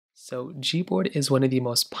So Gboard is one of the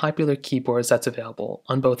most popular keyboards that's available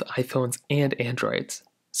on both iPhones and Androids.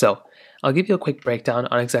 So I'll give you a quick breakdown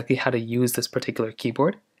on exactly how to use this particular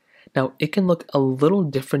keyboard. Now it can look a little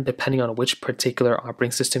different depending on which particular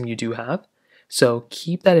operating system you do have. So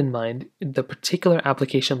keep that in mind. The particular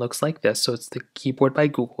application looks like this. So it's the Keyboard by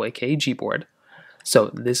Google, aka Gboard.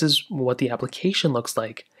 So this is what the application looks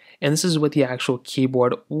like, and this is what the actual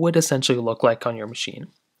keyboard would essentially look like on your machine.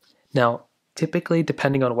 Now, typically,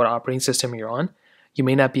 depending on what operating system you're on, you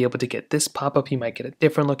may not be able to get this pop-up, you might get a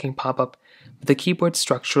different looking pop-up, but the keyboard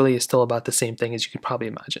structurally is still about the same thing as you could probably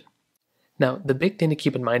imagine. Now, the big thing to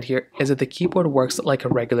keep in mind here is that the keyboard works like a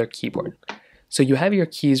regular keyboard. So you have your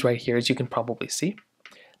keys right here, as you can probably see.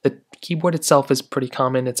 The keyboard itself is pretty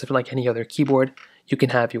common, it's like any other keyboard. You can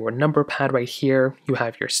have your number pad right here, you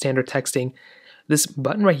have your standard texting. This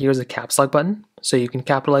button right here is a caps lock button, so you can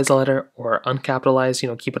capitalize a letter or uncapitalize,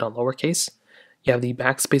 keep it on lowercase. You have the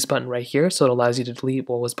backspace button right here, so it allows you to delete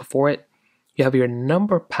what was before it. You have your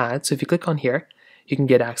number pad, so if you click on here, you can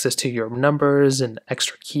get access to your numbers and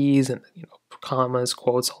extra keys and commas,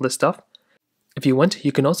 quotes, all this stuff. If you want to,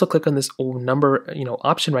 you can also click on this number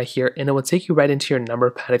option right here, and it will take you right into your number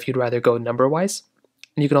pad if you'd rather go number-wise.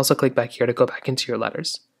 And you can also click back here to go back into your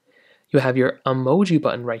letters. You have your emoji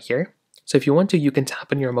button right here. So if you want to, you can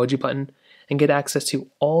tap on your emoji button and get access to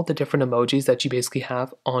all the different emojis that you basically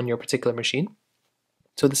have on your particular machine.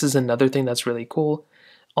 So this is another thing that's really cool.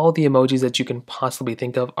 All the emojis that you can possibly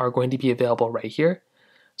think of are going to be available right here.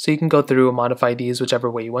 So you can go through and modify these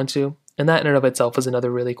whichever way you want to. And that in and of itself is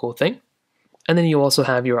another really cool thing. And then you also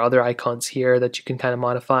have your other icons here that you can kind of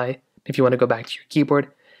modify. If you want to go back to your keyboard,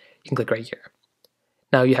 you can click right here.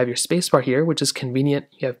 Now you have your spacebar here, which is convenient.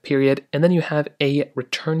 You have period, and then you have a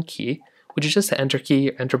return key, which is just the enter key,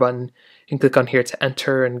 your enter button. You can click on here to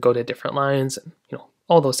enter and go to different lines, and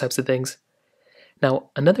all those types of things.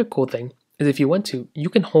 Now, another cool thing is if you want to, you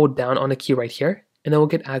can hold down on a key right here, and it will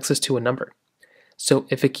get access to a number. So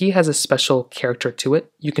if a key has a special character to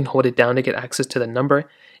it, you can hold it down to get access to the number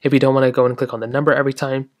if you don't want to go and click on the number every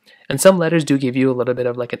time. And some letters do give you a little bit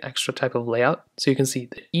of like an extra type of layout. So you can see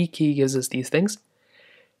the E key gives us these things.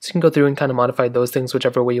 So you can go through and kind of modify those things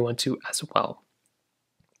whichever way you want to as well.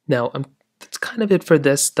 Now, that's kind of it for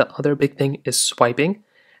this. The other big thing is swiping.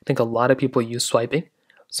 I think a lot of people use swiping.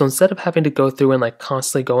 So instead of having to go through and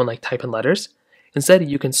constantly go and type in letters, instead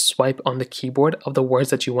you can swipe on the keyboard of the words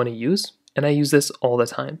that you want to use. And I use this all the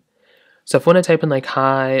time. So if I want to type in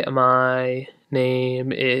hi, my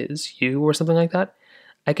name is you or something like that,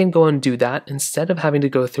 I can go and do that instead of having to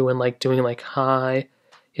go through and doing hi,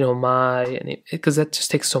 my, because that just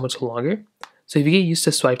takes so much longer. So if you get used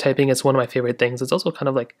to swipe typing, it's one of my favorite things. It's also kind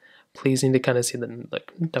of pleasing to kind of see the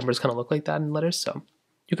numbers kind of look like that in letters. So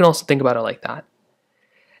you can also think about it like that.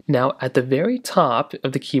 Now at the very top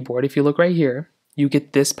of the keyboard, if you look right here, you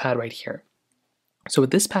get this pad right here. So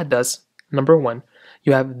what this pad does, number one,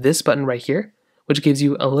 you have this button right here, which gives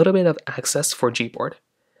you a little bit of access for Gboard.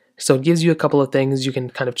 So it gives you a couple of things. You can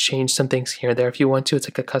kind of change some things here and there if you want to. It's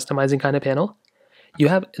like a customizing kind of panel. You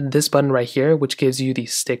have this button right here, which gives you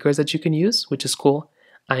these stickers that you can use, which is cool.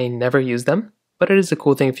 I never use them, but it is a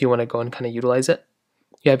cool thing if you want to go and kind of utilize it.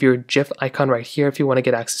 You have your GIF icon right here if you want to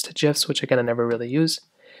get access to GIFs, which again, I never really use.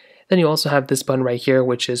 Then you also have this button right here,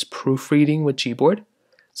 which is proofreading with Gboard.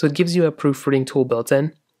 So it gives you a proofreading tool built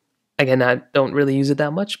in. Again, I don't really use it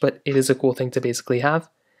that much, but it is a cool thing to basically have.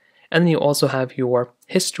 And then you also have your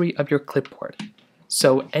history of your clipboard.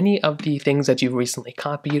 So any of the things that you've recently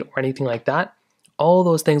copied or anything like that, all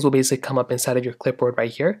those things will basically come up inside of your clipboard right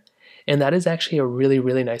here. And that is actually a really,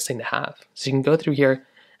 really nice thing to have. So you can go through here,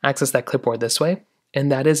 access that clipboard this way, and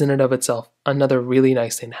that is in and of itself another really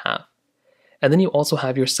nice thing to have. And then you also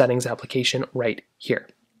have your settings application right here.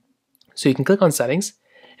 So you can click on settings,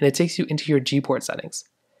 and it takes you into your Gboard settings.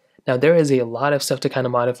 Now there is a lot of stuff to kind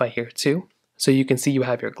of modify here too. So you can see you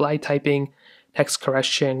have your glide typing, text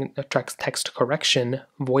correction,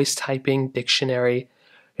 voice typing, dictionary.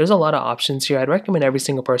 There's a lot of options here. I'd recommend every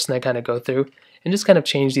single person that kind of go through and just kind of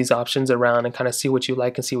change these options around and kind of see what you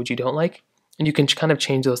like and see what you don't like. And you can kind of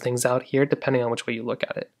change those things out here depending on which way you look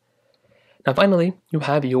at it. Now finally, you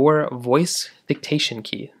have your voice dictation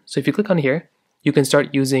key. So if you click on here, you can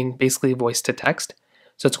start using basically voice to text.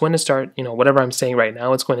 So it's going to start, whatever I'm saying right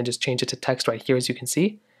now, it's going to just change it to text right here as you can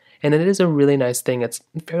see. And it is a really nice thing. It's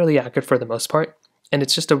fairly accurate for the most part. And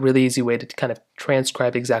it's just a really easy way to kind of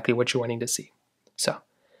transcribe exactly what you're wanting to see. So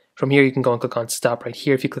from here, you can go and click on stop right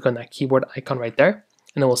here. If you click on that keyboard icon right there,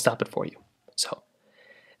 and it will stop it for you. So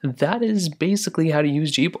that is basically how to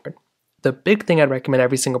use Gboard. The big thing I'd recommend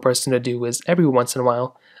every single person to do is every once in a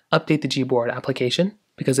while, update the Gboard application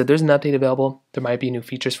because if there's an update available, there might be new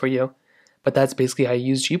features for you. But that's basically how you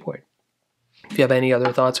use Gboard. If you have any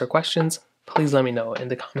other thoughts or questions, please let me know in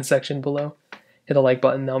the comment section below. Hit the like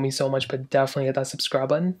button, that would mean so much, but definitely hit that subscribe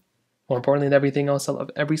button. More importantly than everything else, I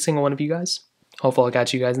love every single one of you guys. Hopefully I'll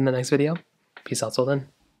catch you guys in the next video. Peace out till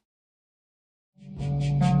then.